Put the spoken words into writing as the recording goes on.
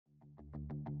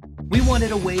We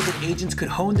wanted a way that agents could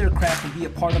hone their craft and be a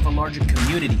part of a larger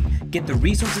community, get the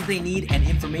resources they need and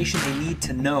information they need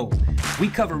to know. We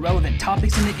cover relevant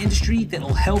topics in the industry that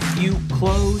will help you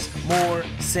close more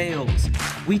sales.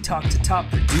 We talk to top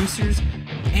producers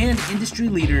and industry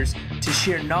leaders to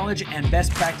share knowledge and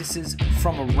best practices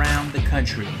from around the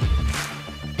country.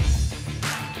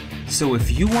 So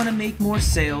if you want to make more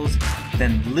sales,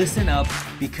 then listen up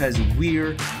because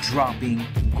we're dropping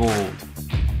gold.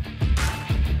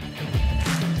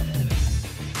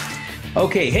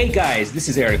 Okay, hey guys, this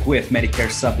is Eric with Medicare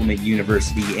Supplement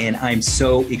University, and I'm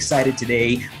so excited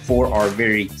today for our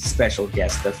very special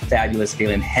guest, the fabulous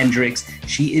Gaylan Hendricks.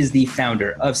 She is the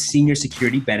founder of Senior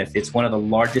Security Benefits, one of the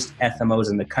largest FMOs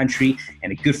in the country,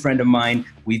 and a good friend of mine.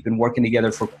 We've been working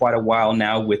together for quite a while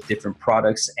now with different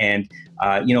products, and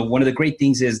one of the great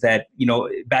things is that,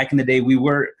 back in the day, we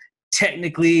were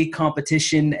technically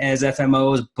competition as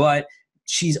FMOs, but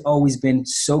she's always been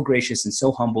so gracious and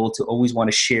so humble to always want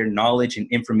to share knowledge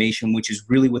and information, which is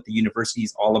really what the university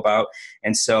is all about.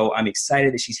 And so I'm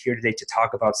excited that she's here today to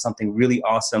talk about something really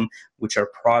awesome, which are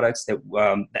products that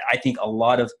I think a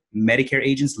lot of Medicare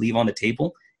agents leave on the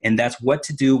table. And that's what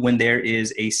to do when there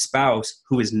is a spouse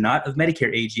who is not of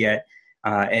Medicare age yet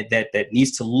that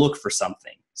needs to look for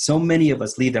something. So many of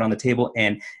us leave that on the table,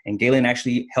 and Gaylan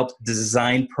actually helped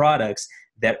design products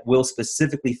that will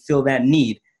specifically fill that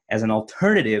need as an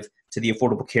alternative to the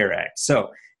Affordable Care Act. So,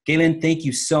 Gaylan, thank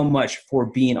you so much for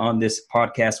being on this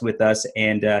podcast with us.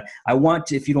 And I want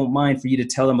to, if you don't mind, for you to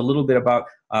tell them a little bit about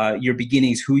your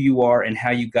beginnings, who you are, and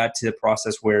how you got to the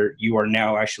process where you are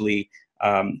now actually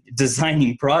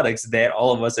designing products that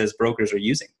all of us as brokers are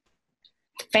using.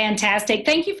 Fantastic.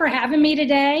 Thank you for having me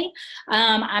today.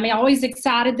 I'm always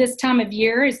excited this time of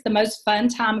year. It's the most fun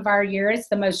time of our year. It's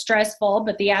the most stressful,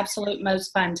 but the absolute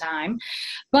most fun time.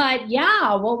 But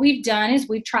yeah, what we've done is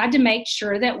we've tried to make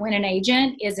sure that when an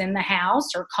agent is in the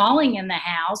house or calling in the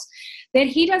house, that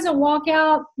he doesn't walk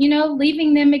out,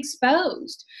 leaving them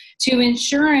exposed to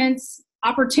insurance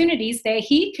opportunities that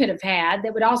he could have had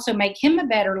that would also make him a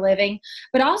better living,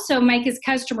 but also make his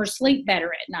customers sleep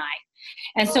better at night.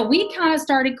 And so we kind of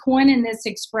started coining this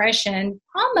expression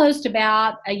almost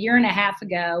about a year and a half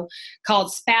ago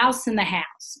called spouse in the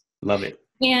house. Love it.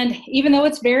 And even though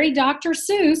it's very Dr.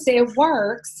 Seuss, it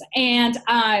works. And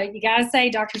you got to say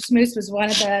Dr. Seuss was one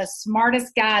of the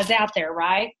smartest guys out there,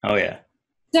 right? Oh, yeah.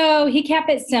 So he kept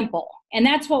it simple. And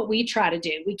that's what we try to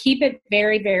do. We keep it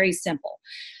very, very simple.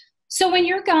 So when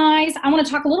you're guys, I want to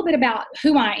talk a little bit about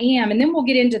who I am, and then we'll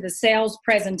get into the sales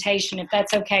presentation, if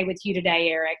that's okay with you today,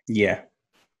 Eric. Yeah.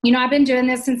 I've been doing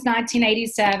this since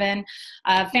 1987.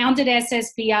 Founded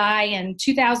SSBI in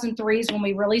 2003 is when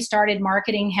we really started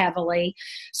marketing heavily.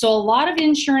 So a lot of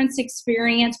insurance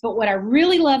experience, but what I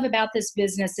really love about this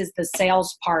business is the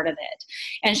sales part of it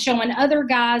and showing other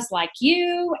guys like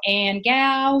you and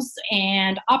gals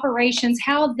and operations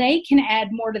how they can add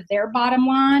more to their bottom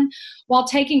line while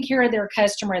taking care of their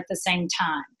customer at the same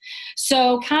time.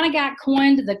 So kind of got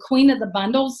coined the queen of the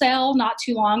bundle sale not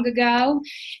too long ago,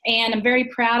 and I'm very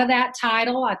proud of that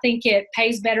title. I think it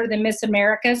pays better than Miss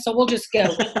America, so we'll just go.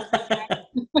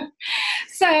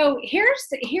 So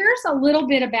here's a little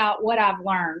bit about what I've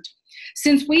learned.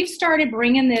 Since we've started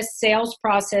bringing this sales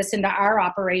process into our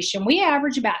operation, we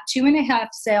average about 2.5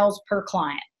 sales per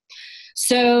client.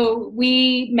 So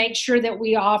we make sure that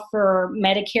we offer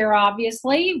Medicare,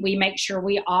 obviously. We make sure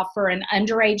we offer an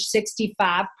underage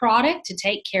 65 product to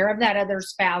take care of that other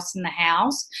spouse in the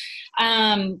house.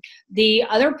 The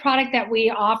other product that we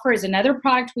offer is another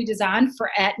product we designed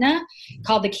for Aetna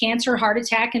called the Cancer, Heart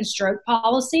Attack, and Stroke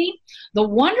Policy. The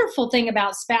wonderful thing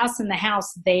about spouse in the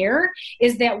house there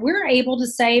is that we're able to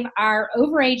save our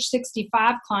over age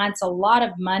 65 clients a lot of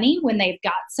money when they've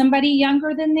got somebody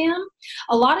younger than them.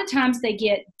 A lot of times they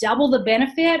get double the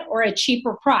benefit or a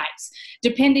cheaper price,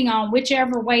 depending on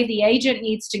whichever way the agent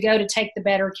needs to go to take the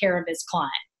better care of his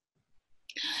client.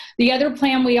 The other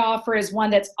plan we offer is one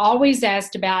that's always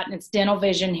asked about, and it's dental,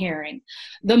 vision, hearing.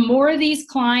 The more of these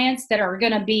clients that are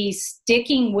going to be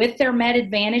sticking with their Med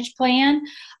Advantage plan,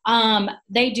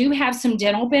 they do have some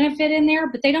dental benefit in there,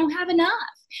 but they don't have enough.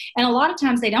 And a lot of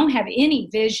times they don't have any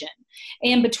vision.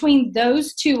 And between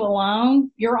those two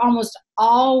alone, you're almost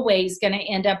always going to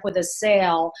end up with a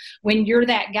sale when you're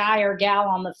that guy or gal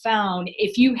on the phone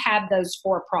if you have those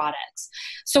 4 products.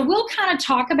 So we'll kind of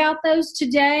talk about those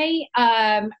today.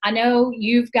 I know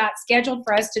you've got scheduled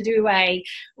for us to do a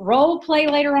role play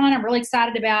later on. I'm really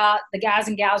excited about the guys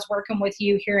and gals working with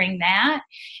you hearing that.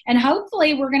 And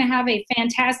hopefully we're going to have a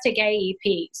fantastic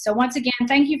AEP. So once again,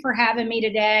 thank you for having me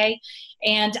today.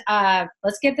 And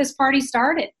let's get this party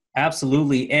started.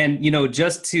 Absolutely. And,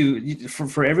 just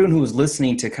for everyone who was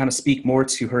listening to kind of speak more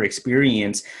to her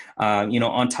experience,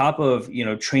 on top of,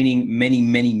 training many,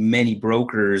 many, many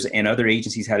brokers and other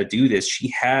agencies how to do this,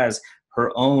 she has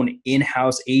her own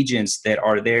in-house agents that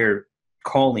are there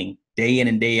calling day in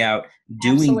and day out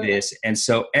doing Absolutely. this. And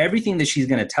so everything that she's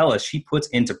going to tell us, she puts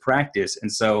into practice.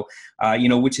 And so,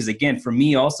 which is, again, for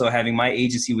me also having my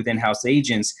agency with in-house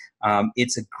agents,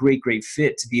 it's a great, great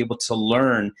fit to be able to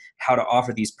learn how to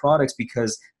offer these products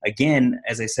because, again,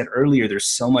 as I said earlier, there's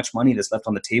so much money that's left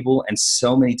on the table and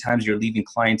so many times you're leaving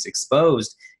clients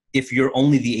exposed if you're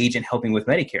only the agent helping with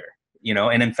Medicare.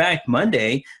 And in fact,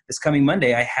 this coming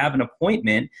Monday, I have an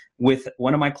appointment with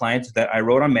one of my clients that I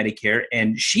wrote on Medicare,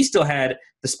 and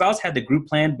the spouse had the group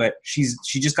plan, but she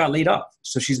just got laid off.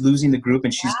 So she's losing the group,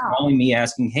 and she's calling me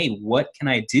asking, hey, what can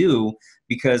I do?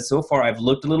 Because so far I've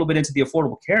looked a little bit into the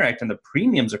Affordable Care Act and the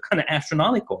premiums are kind of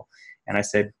astronomical. And I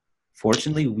said,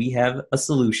 fortunately, we have a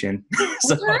solution.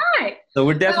 Right. So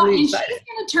we're definitely excited. She's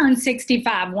going to turn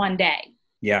 65 one day.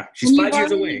 Yeah, she's 5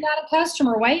 years away. You got a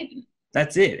customer waiting.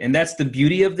 That's it. And that's the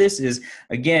beauty of this is,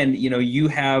 again,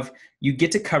 you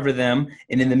get to cover them.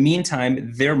 And in the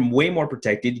meantime, they're way more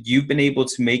protected. You've been able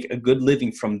to make a good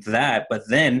living from that. But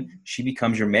then she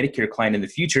becomes your Medicare client in the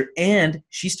future. And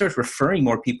she starts referring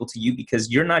more people to you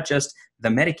because you're not just the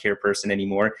Medicare person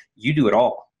anymore. You do it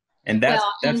all. And that's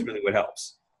really what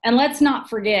helps. And let's not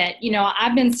forget,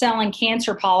 I've been selling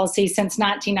cancer policies since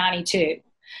 1992.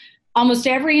 Almost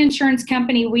every insurance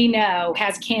company we know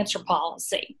has cancer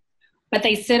policy. But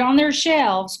they sit on their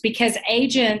shelves because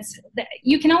agents,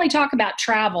 you can only talk about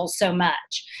travel so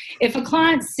much. If a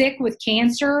client's sick with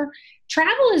cancer,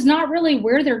 travel is not really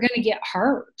where they're going to get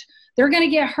hurt. They're going to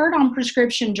get hurt on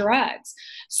prescription drugs.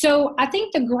 So I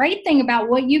think the great thing about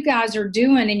what you guys are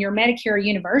doing in your Medicare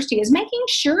University is making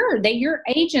sure that your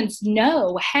agents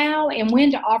know how and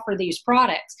when to offer these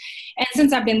products. And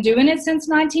since I've been doing it since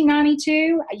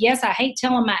 1992, yes, I hate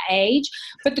telling my age,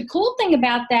 but the cool thing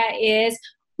about that is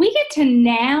we get to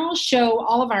now show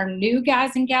all of our new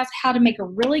guys and gals how to make a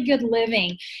really good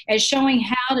living at showing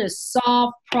how to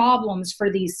solve problems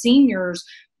for these seniors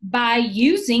by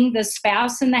using the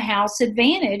spouse in the house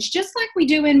advantage, just like we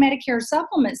do in Medicare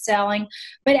supplement selling,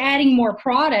 but adding more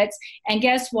products. And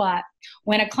guess what?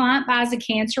 When a client buys a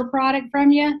cancer product from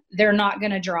you, they're not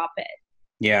going to drop it.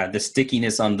 Yeah, the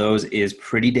stickiness on those is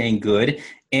pretty dang good.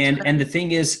 And the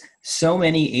thing is, so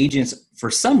many agents, for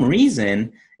some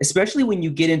reason, especially when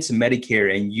you get into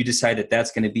Medicare and you decide that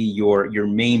that's going to be your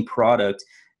main product,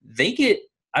 they get,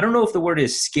 I don't know if the word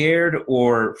is scared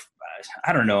or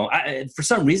I don't know. For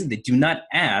some reason, they do not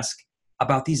ask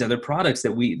about these other products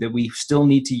that we still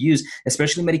need to use,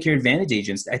 especially Medicare Advantage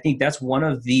agents. I think that's one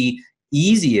of the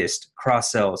easiest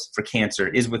cross sells for cancer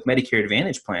is with Medicare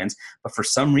Advantage plans. But for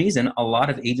some reason, a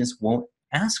lot of agents won't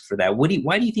ask for that.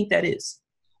 Why do you think that is?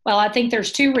 Well, I think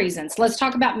there's two reasons. Let's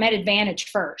talk about Med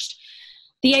Advantage first.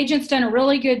 The agent's done a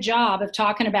really good job of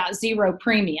talking about zero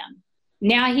premium.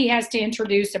 Now he has to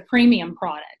introduce a premium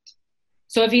product.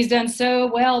 So if he's done so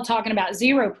well talking about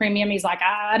zero premium, he's like,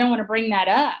 I don't want to bring that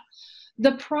up.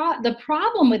 The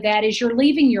problem with that is you're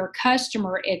leaving your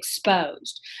customer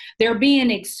exposed. They're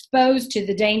being exposed to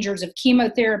the dangers of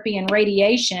chemotherapy and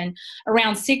radiation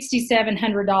around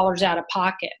 $6,700 out of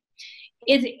pocket.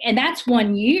 And that's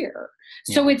 1 year.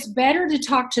 So it's better to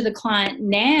talk to the client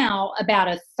now about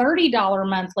a $30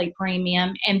 monthly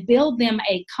premium and build them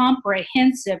a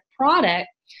comprehensive product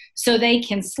so they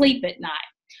can sleep at night.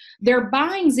 They're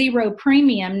buying zero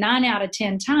premium 9 out of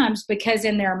 10 times because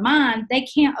in their mind, they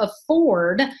can't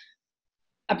afford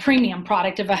a premium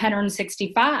product of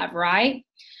 $165, right?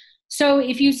 So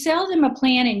if you sell them a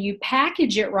plan and you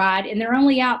package it right and they're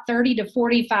only out $30 to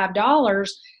 $45,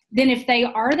 then if they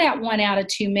are that 1 out of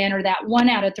 2 men or that 1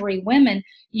 out of 3 women,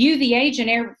 you, the agent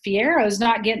at Fierro, is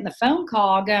not getting the phone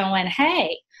call going,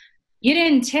 hey, you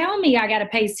didn't tell me I got to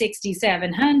pay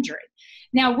 $6,700.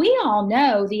 Now, we all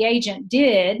know the agent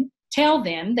did tell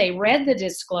them, they read the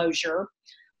disclosure,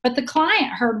 but the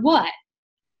client heard what?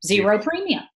 Zero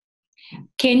premium.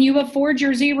 Can you afford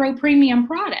your zero premium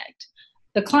product?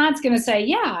 The client's going to say,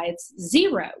 yeah, it's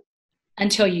zero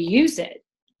until you use it.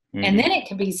 Mm-hmm. And then it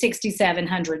can be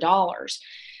 $6,700.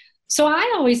 So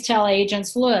I always tell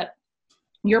agents, look,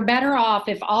 you're better off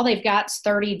if all they've got is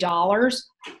 $30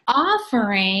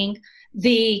 offering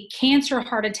the cancer,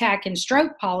 heart attack, and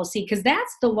stroke policy, because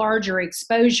that's the larger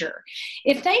exposure.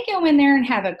 If they go in there and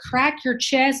have a crack your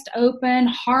chest open,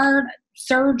 heart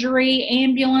surgery,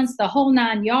 ambulance, the whole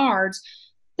 9 yards,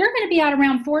 they're going to be out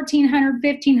around $1,400,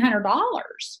 $1,500.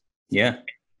 Yeah.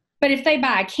 But if they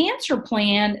buy a cancer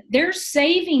plan, they're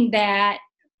saving that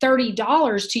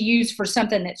 $30 to use for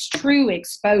something that's true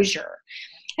exposure.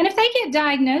 And if they get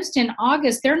diagnosed in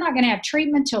August, they're not going to have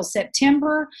treatment till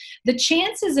September. The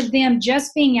chances of them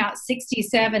just being out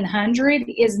 $6,700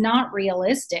 is not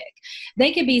realistic.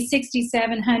 They could be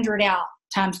 $6,700 out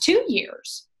times 2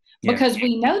 years, because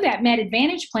we know that Med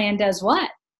Advantage plan does what?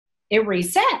 It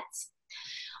resets.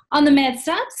 On the Med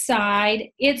Sub side,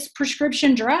 it's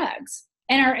prescription drugs.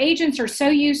 And our agents are so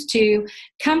used to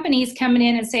companies coming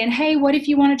in and saying, hey, what if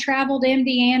you want to travel to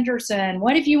MD Anderson?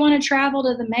 What if you want to travel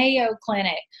to the Mayo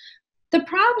Clinic? The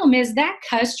problem is that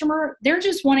customer, they're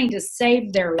just wanting to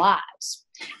save their lives.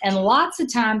 And lots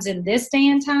of times in this day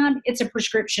and time, it's a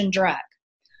prescription drug.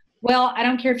 Well, I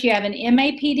don't care if you have an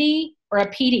MAPD or a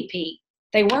PDP.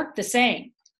 They work the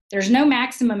same. There's no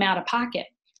maximum out of pocket.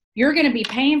 You're going to be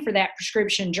paying for that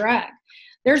prescription drug.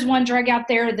 There's one drug out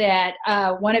there that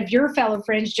one of your fellow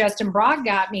friends, Justin Broad,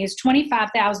 got me is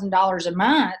 $25,000 a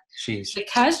month. Jeez. The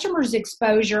customer's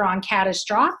exposure on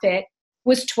catastrophic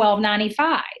was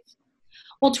 $1,295.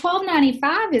 Well,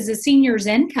 $1,295 is a senior's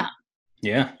income.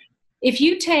 Yeah. If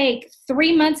you take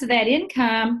 3 months of that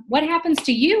income, what happens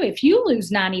to you if you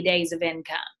lose 90 days of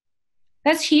income?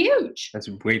 That's huge. That's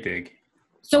way big.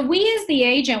 So we as the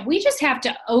agent, we just have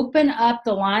to open up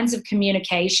the lines of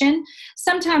communication.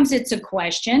 Sometimes it's a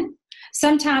question.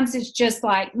 Sometimes it's just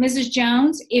like, Mrs.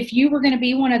 Jones, if you were going to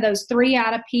be one of those three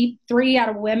out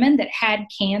of women that had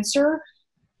cancer,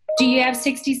 do you have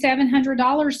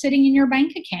 $6,700 sitting in your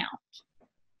bank account?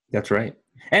 That's right.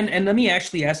 And let me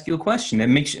actually ask you a question that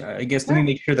makes, let me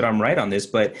make sure that I'm right on this.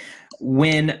 But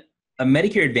when a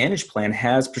Medicare Advantage plan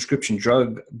has prescription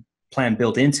drug plan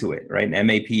built into it, right? An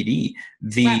MAPD,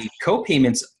 the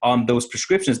co-payments on those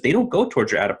prescriptions, they don't go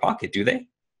towards your out-of-pocket, do they?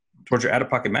 Towards your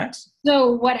out-of-pocket max?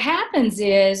 So what happens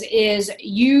is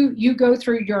you go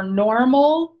through your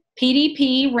normal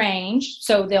PDP range,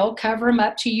 so they'll cover them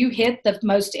up till you hit the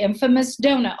most infamous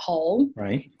donut hole.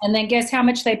 Right. And then guess how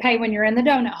much they pay when you're in the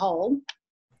donut hole?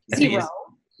 Zero.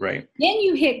 Right. Then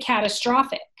you hit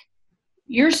catastrophic.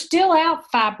 You're still out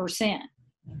 5%.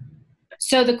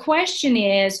 So the question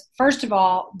is, first of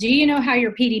all, do you know how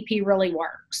your PDP really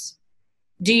works?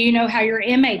 Do you know how your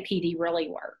MAPD really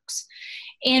works?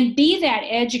 And be that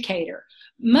educator.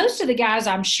 Most of the guys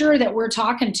I'm sure that we're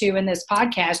talking to in this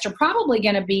podcast are probably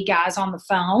going to be guys on the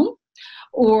phone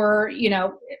or,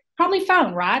 probably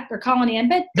phone, right? They're calling in,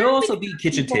 but there'll also be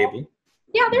kitchen table.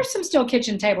 Yeah, there's some still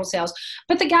kitchen table sales.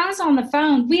 But the guys on the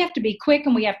phone, we have to be quick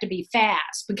and we have to be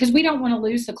fast because we don't want to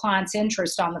lose the client's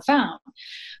interest on the phone.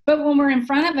 But when we're in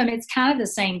front of them, it's kind of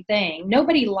the same thing.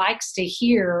 Nobody likes to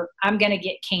hear, I'm going to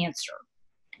get cancer.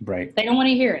 Right. They don't want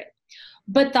to hear it.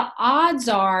 But the odds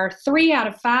are 3 out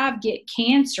of 5 get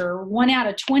cancer, 1 out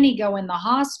of 20 go in the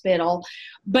hospital.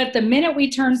 But the minute we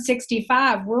turn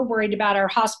 65, we're worried about our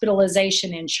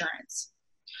hospitalization insurance.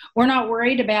 We're not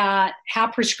worried about how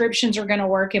prescriptions are going to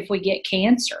work if we get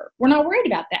cancer. We're not worried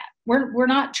about that. We're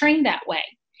not trained that way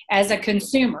as a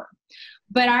consumer.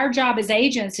 But our job as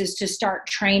agents is to start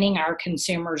training our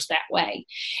consumers that way.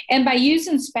 And by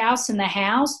using spouse in the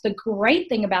house, the great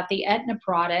thing about the Aetna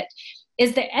product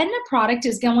is the Aetna product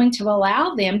is going to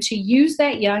allow them to use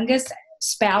that youngest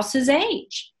spouse's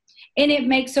age. And it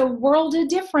makes a world of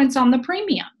difference on the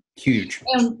premium. Huge.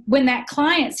 And when that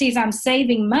client sees I'm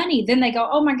saving money, then they go,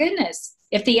 oh my goodness.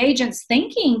 If the agent's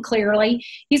thinking clearly,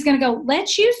 he's going to go,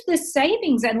 let's use this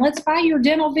savings and let's buy your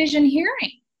dental vision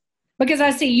hearing. Because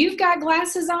I see you've got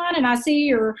glasses on and I see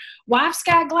your wife's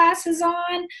got glasses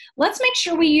on. Let's make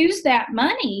sure we use that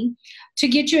money to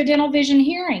get you a dental vision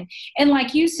hearing. And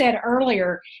like you said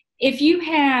earlier, if you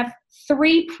have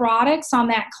 3 products on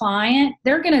that client,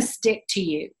 they're going to stick to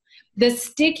you. The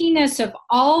stickiness of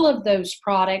all of those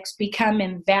products become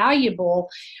invaluable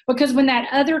because when that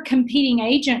other competing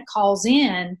agent calls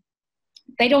in,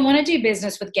 they don't want to do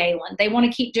business with Gaylan. They want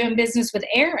to keep doing business with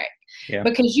Eric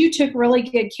because you took really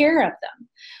good care of them.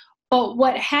 But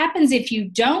what happens if you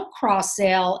don't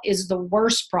cross-sell is the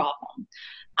worst problem.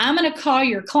 I'm going to call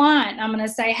your client and I'm going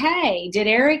to say, hey, did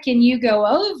Eric and you go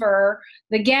over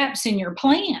the gaps in your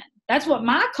plan? That's what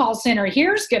my call center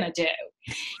here is going to do.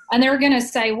 And they're going to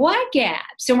say, what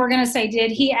gaps? And we're going to say,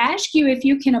 did he ask you if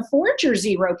you can afford your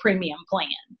zero premium plan?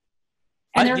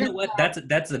 And you know what?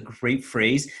 That's a great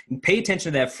phrase. Pay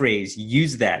attention to that phrase.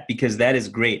 Use that because that is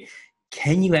great.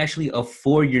 Can you actually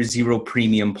afford your zero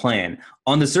premium plan?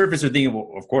 On the surface, we're thinking,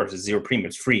 well, of course, it's zero premium.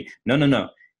 It's free. No.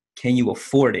 Can you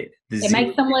afford it? It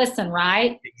makes them listen,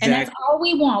 right? Exactly. And that's all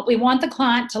we want. We want the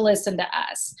client to listen to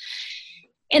us.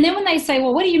 And then when they say,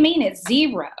 well, what do you mean it's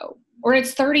zero? Or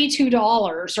it's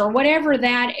 $32 or whatever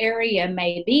that area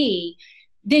may be,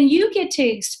 then you get to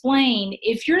explain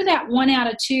if you're that 1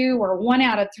 out of 2 or 1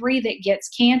 out of 3 that gets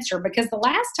cancer, because the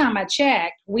last time I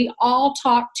checked, we all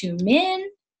talk to men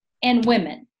and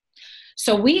women.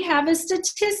 So we have a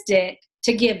statistic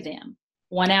to give them.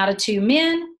 1 out of 2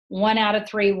 men, 1 out of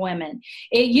 3 women.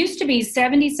 It used to be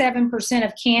 77%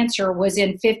 of cancer was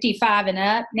in 55 and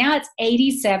up. Now it's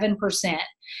 87%.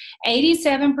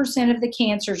 87% of the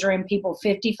cancers are in people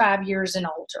 55 years and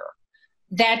older.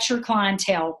 That's your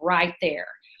clientele right there.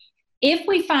 If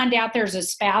we find out there's a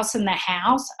spouse in the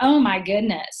house, oh my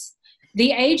goodness.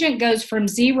 The agent goes from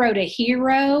 0 to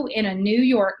hero in a New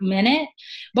York minute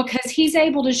because he's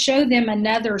able to show them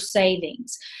another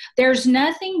savings. There's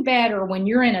nothing better when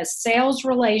you're in a sales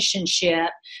relationship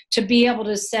to be able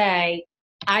to say,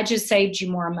 I just saved you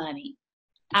more money.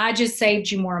 I just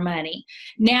saved you more money.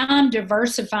 Now I'm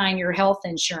diversifying your health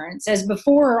insurance. As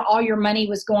before, all your money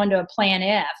was going to a plan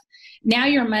F. Now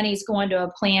your money's going to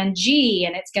a plan G,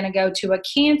 and it's going to go to a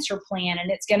cancer plan,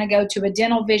 and it's going to go to a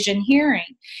dental vision hearing.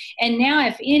 And now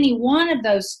if any one of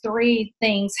those 3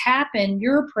 things happen,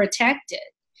 you're protected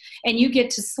and you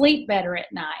get to sleep better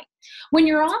at night. When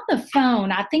you're on the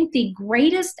phone, I think the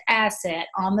greatest asset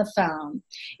on the phone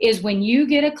is when you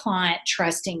get a client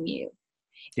trusting you.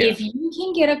 Yeah. If you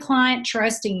can get a client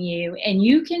trusting you and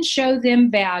you can show them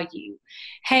value,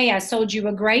 hey, I sold you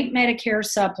a great Medicare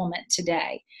supplement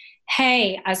today.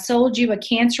 Hey, I sold you a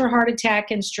cancer, heart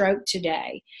attack, and stroke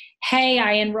today. Hey,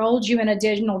 I enrolled you in a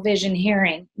dental vision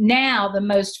hearing. Now, the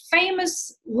most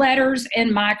famous letters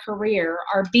in my career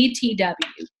are BTW,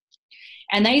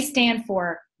 and they stand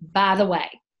for by the way.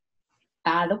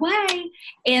 By the way.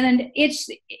 And it's,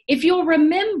 if you'll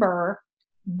remember,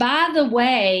 by the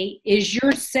way is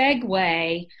your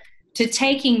segue to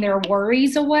taking their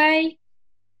worries away.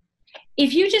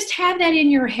 If you just have that in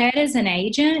your head as an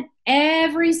agent,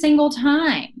 every single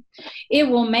time, it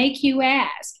will make you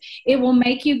ask. It will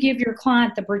make you give your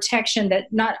client the protection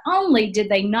that not only did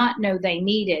they not know they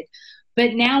needed,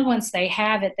 but now once they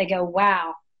have it, they go,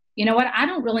 wow, you know what? I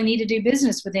don't really need to do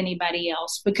business with anybody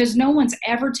else because no one's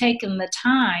ever taken the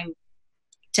time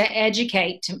to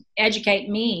educate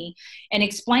me and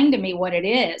explain to me what it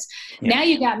is. Yeah. Now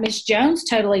you got Miss Jones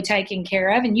totally taken care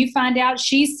of, and you find out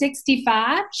she's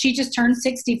 65. She just turned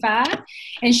 65,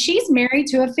 and she's married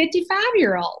to a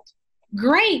 55-year-old.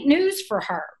 Great news for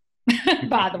her,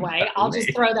 by the way. I'll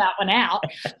just throw that one out.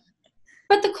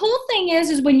 But the cool thing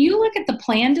is when you look at the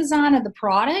plan design of the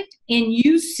product and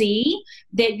you see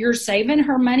that you're saving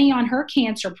her money on her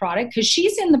cancer product because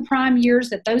she's in the prime years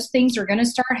that those things are going to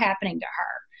start happening to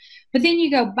her. But then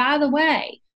you go, by the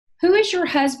way, who is your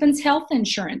husband's health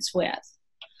insurance with?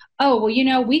 Oh, well, you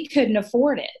know, we couldn't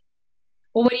afford it.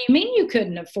 Well, what do you mean you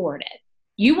couldn't afford it?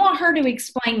 You want her to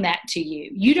explain that to you.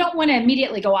 You don't want to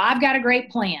immediately go, I've got a great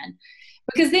plan,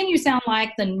 because then you sound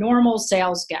like the normal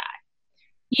sales guy.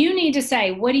 You need to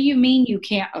say, what do you mean you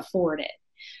can't afford it?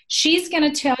 She's going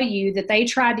to tell you that they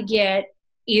tried to get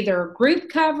either group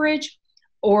coverage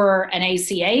or an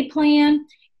ACA plan.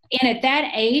 And at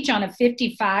that age, on a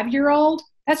 55-year-old,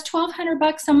 that's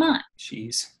 $1,200 a month.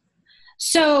 Jeez.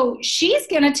 So she's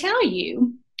going to tell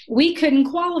you, we couldn't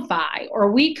qualify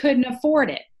or we couldn't afford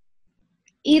it.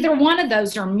 Either one of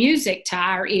those are music to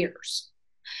our ears.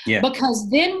 Yeah. Because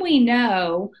then we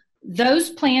know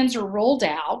those plans are rolled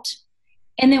out.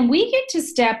 And then we get to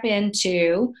step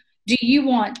into, do you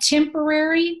want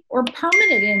temporary or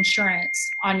permanent insurance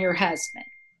on your husband?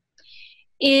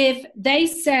 If they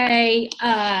say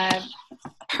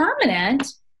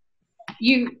permanent,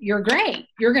 you're great.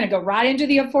 You're going to go right into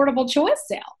the affordable choice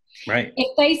sale. Right.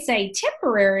 If they say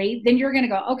temporary, then you're going to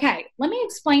go, okay, let me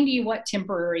explain to you what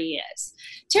temporary is.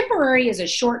 Temporary is a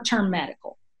short-term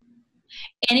medical.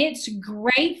 And it's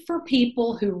great for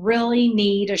people who really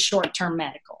need a short-term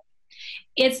medical.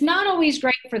 It's not always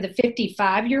great for the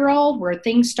 55-year-old where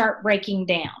things start breaking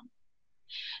down.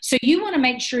 So you want to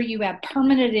make sure you have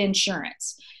permanent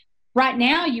insurance. Right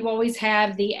now, you always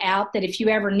have the out that if you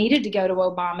ever needed to go to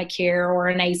Obamacare or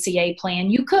an ACA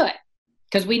plan, you could,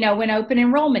 because we know when open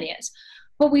enrollment is.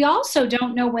 But we also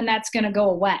don't know when that's going to go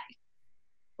away,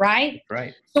 right?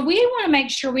 Right. So we want to make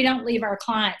sure we don't leave our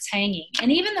clients hanging.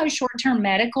 And even though short-term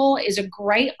medical is a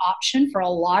great option for a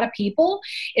lot of people,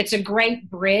 it's a great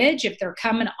bridge if they're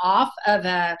coming off of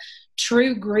a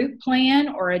true group plan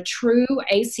or a true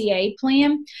ACA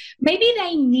plan. Maybe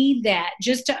they need that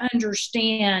just to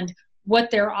understand what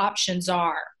their options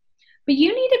are. But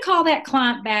you need to call that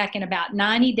client back in about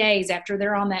 90 days after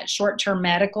they're on that short-term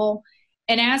medical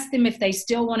and ask them if they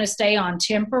still want to stay on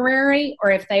temporary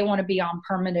or if they want to be on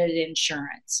permanent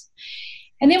insurance.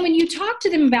 And then when you talk to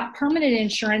them about permanent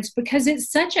insurance, because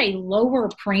it's such a lower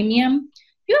premium,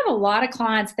 You have a lot of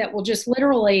clients that will just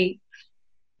literally,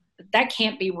 that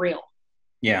can't be real.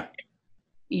 Yeah.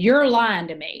 You're lying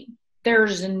to me.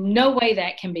 There's no way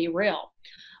that can be real.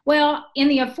 Well, in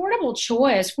the affordable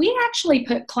choice, we actually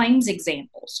put claims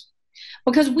examples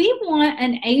because we want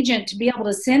an agent to be able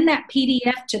to send that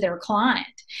PDF to their client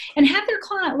and have their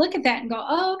client look at that and go,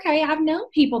 oh, okay, I've known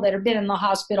people that have been in the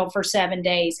hospital for 7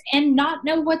 days and not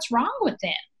know what's wrong with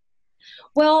them.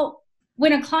 Well,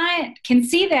 when a client can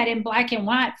see that in black and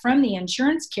white from the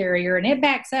insurance carrier and it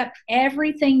backs up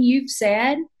everything you've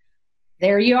said,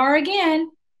 there you are again,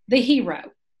 the hero.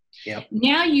 Yep.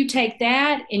 Now you take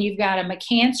that and you've got them a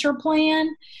cancer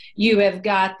plan, you have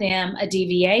got them a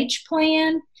DVH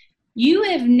plan. You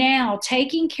have now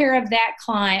taken care of that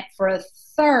client for a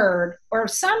third or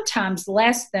sometimes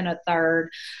less than a third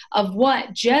of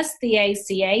what just the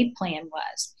ACA plan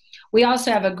was. We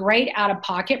also have a great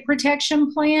out-of-pocket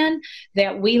protection plan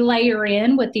that we layer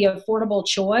in with the affordable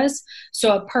choice.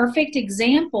 So a perfect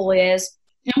example is,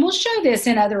 and we'll show this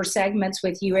in other segments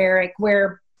with you, Eric,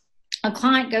 where a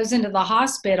client goes into the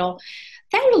hospital,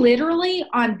 they literally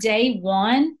on day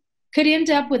one could end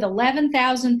up with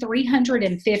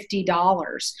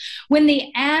 $11,350 when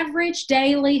the average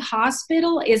daily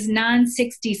hospital is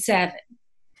 $967.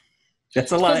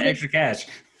 That's a lot of extra cash.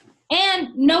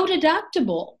 And no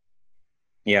deductible.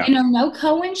 Yeah. No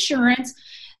co-insurance.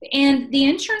 And the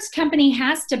insurance company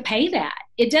has to pay that.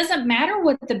 It doesn't matter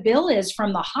what the bill is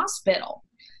from the hospital.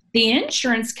 The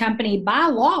insurance company, by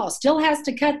law, still has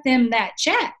to cut them that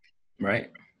check.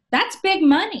 Right. That's big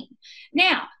money.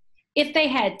 Now, if they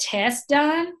had tests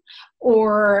done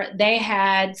or they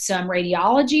had some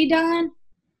radiology done,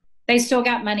 they still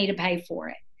got money to pay for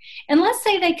it. And let's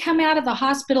say they come out of the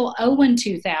hospital owing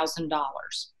 $2,000.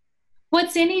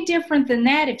 What's any different than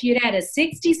that if you'd had a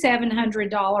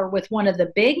 $6,700 with one of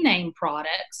the big name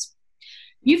products?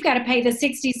 You've got to pay the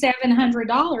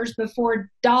 $6,700 before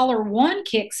 $1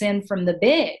 kicks in from the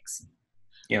bigs.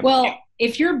 Yep. Well,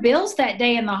 if your bills that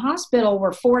day in the hospital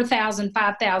were $4,000,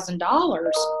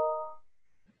 $5,000,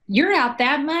 you're out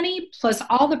that money plus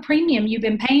all the premium you've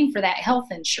been paying for that health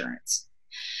insurance.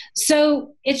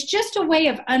 So it's just a way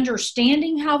of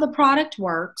understanding how the product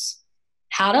works,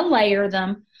 how to layer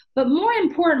them, but more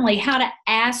importantly, how to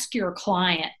ask your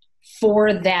client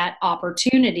for that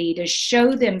opportunity to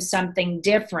show them something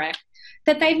different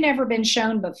that they've never been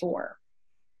shown before.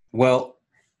 Well,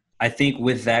 I think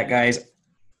with that, guys,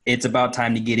 it's about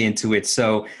time to get into it.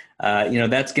 So,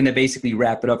 that's going to basically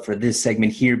wrap it up for this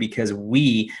segment here because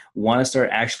we want to start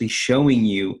actually showing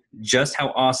you just how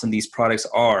awesome these products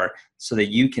are so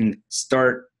that you can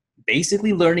start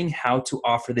basically learning how to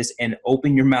offer this and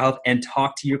open your mouth and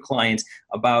talk to your clients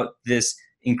about this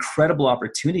incredible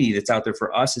opportunity that's out there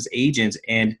for us as agents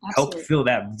and Absolutely. help fill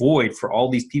that void for all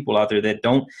these people out there that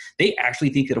they actually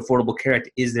think that Affordable Care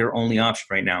Act is their only option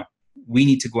right now. We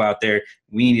need to go out there.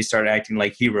 We need to start acting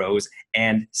like heroes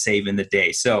and saving the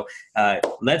day. So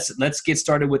let's get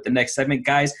started with the next segment.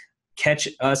 Guys, catch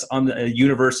us on the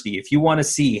university. If you want to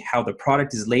see how the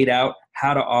product is laid out,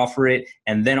 how to offer it,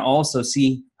 and then also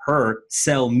see her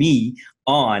sell me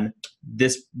on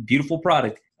this beautiful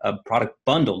product, a product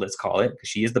bundle, let's call it, because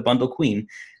she is the bundle queen,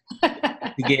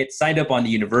 to get signed up on the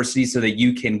university so that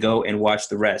you can go and watch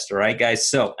the rest. All right, guys?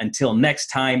 So until next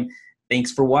time,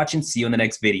 thanks for watching. See you in the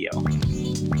next video.